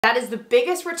That is the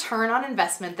biggest return on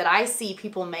investment that I see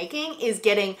people making, is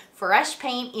getting fresh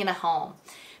paint in a home.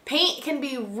 Paint can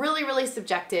be really, really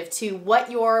subjective to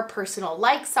what your personal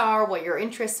likes are, what your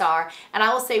interests are, and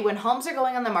I will say when homes are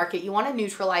going on the market, you want to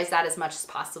neutralize that as much as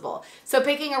possible. So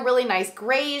picking a really nice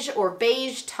grayish or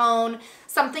beige tone,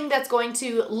 something that's going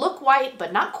to look white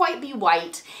but not quite be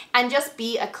white, and just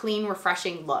be a clean,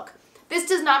 refreshing look. This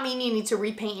does not mean you need to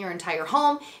repaint your entire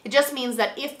home. It just means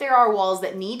that if there are walls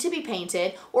that need to be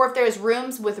painted, or if there's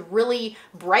rooms with really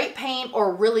bright paint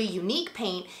or really unique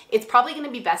paint, it's probably going to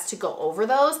be best to go over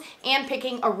those and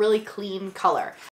picking a really clean color.